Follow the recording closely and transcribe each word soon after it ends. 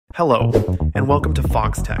Hello, and welcome to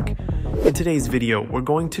Foxtecc. In today's video, we're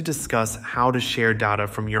going to discuss how to share data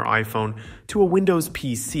from your iPhone to a Windows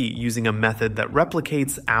PC using a method that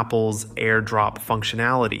replicates Apple's AirDrop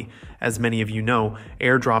functionality. As many of you know,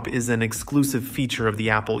 AirDrop is an exclusive feature of the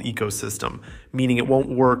Apple ecosystem, meaning it won't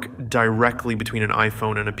work directly between an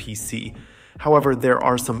iPhone and a PC. However, there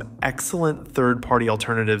are some excellent third-party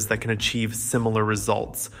alternatives that can achieve similar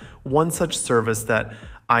results. One such service that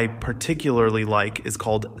I particularly like is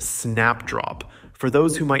called SnapDrop. For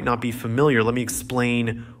those who might not be familiar, let me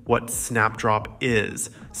explain what SnapDrop is.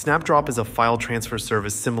 SnapDrop is a file transfer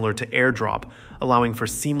service similar to AirDrop, allowing for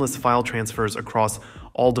seamless file transfers across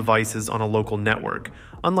all devices on a local network.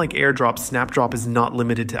 Unlike AirDrop, SnapDrop is not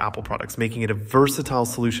limited to Apple products, making it a versatile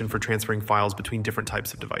solution for transferring files between different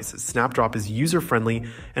types of devices. SnapDrop is user-friendly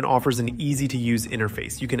and offers an easy-to-use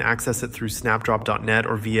interface. You can access it through snapdrop.net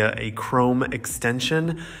or via a Chrome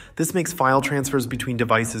extension. This makes file transfers between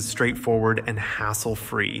devices straightforward and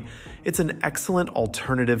hassle-free. It's an excellent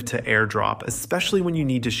alternative to AirDrop, especially when you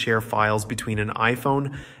need to share files between an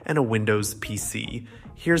iPhone and a Windows PC.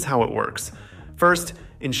 Here's how it works. First,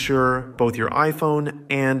 ensure both your iPhone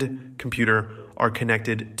and computer are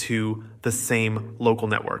connected to the same local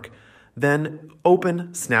network. Then open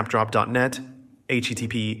snapdrop.net,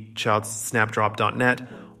 http://snapdrop.net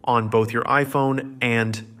on both your iPhone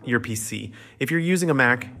and your PC. If you're using a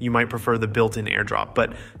Mac, you might prefer the built-in AirDrop,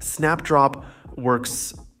 but SnapDrop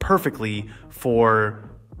works perfectly for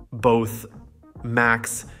both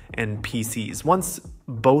Macs and PCs. Once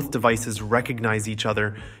both devices recognize each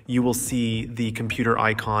other, you will see the computer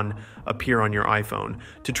icon appear on your iPhone.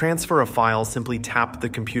 To transfer a file, simply tap the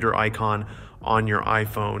computer icon on your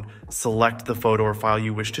iPhone, select the photo or file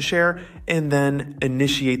you wish to share, and then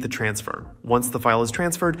initiate the transfer. Once the file is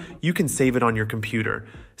transferred, you can save it on your computer.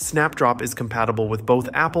 SnapDrop is compatible with both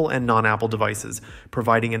Apple and non-Apple devices,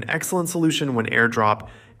 providing an excellent solution when AirDrop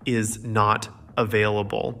is not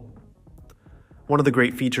available. One of the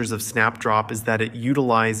great features of SnapDrop is that it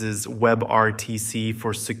utilizes WebRTC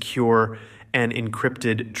for secure and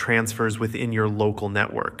encrypted transfers within your local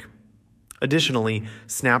network. Additionally,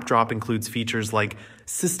 SnapDrop includes features like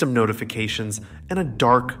system notifications and a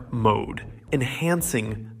dark mode,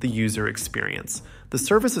 enhancing the user experience. The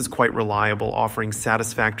service is quite reliable, offering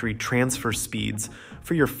satisfactory transfer speeds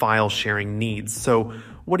for your file sharing needs. So,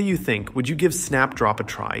 what do you think? Would you give SnapDrop a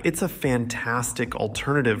try? It's a fantastic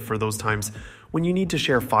alternative for those times when you need to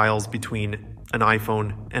share files between an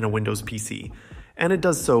iPhone and a Windows PC, and it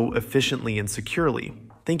does so efficiently and securely.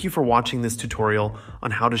 Thank you for watching this tutorial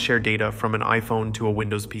on how to share data from an iPhone to a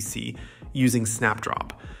Windows PC using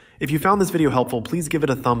SnapDrop. If you found this video helpful, please give it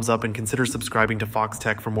a thumbs up and consider subscribing to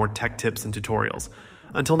Foxtecc for more tech tips and tutorials.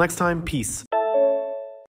 Until next time, peace.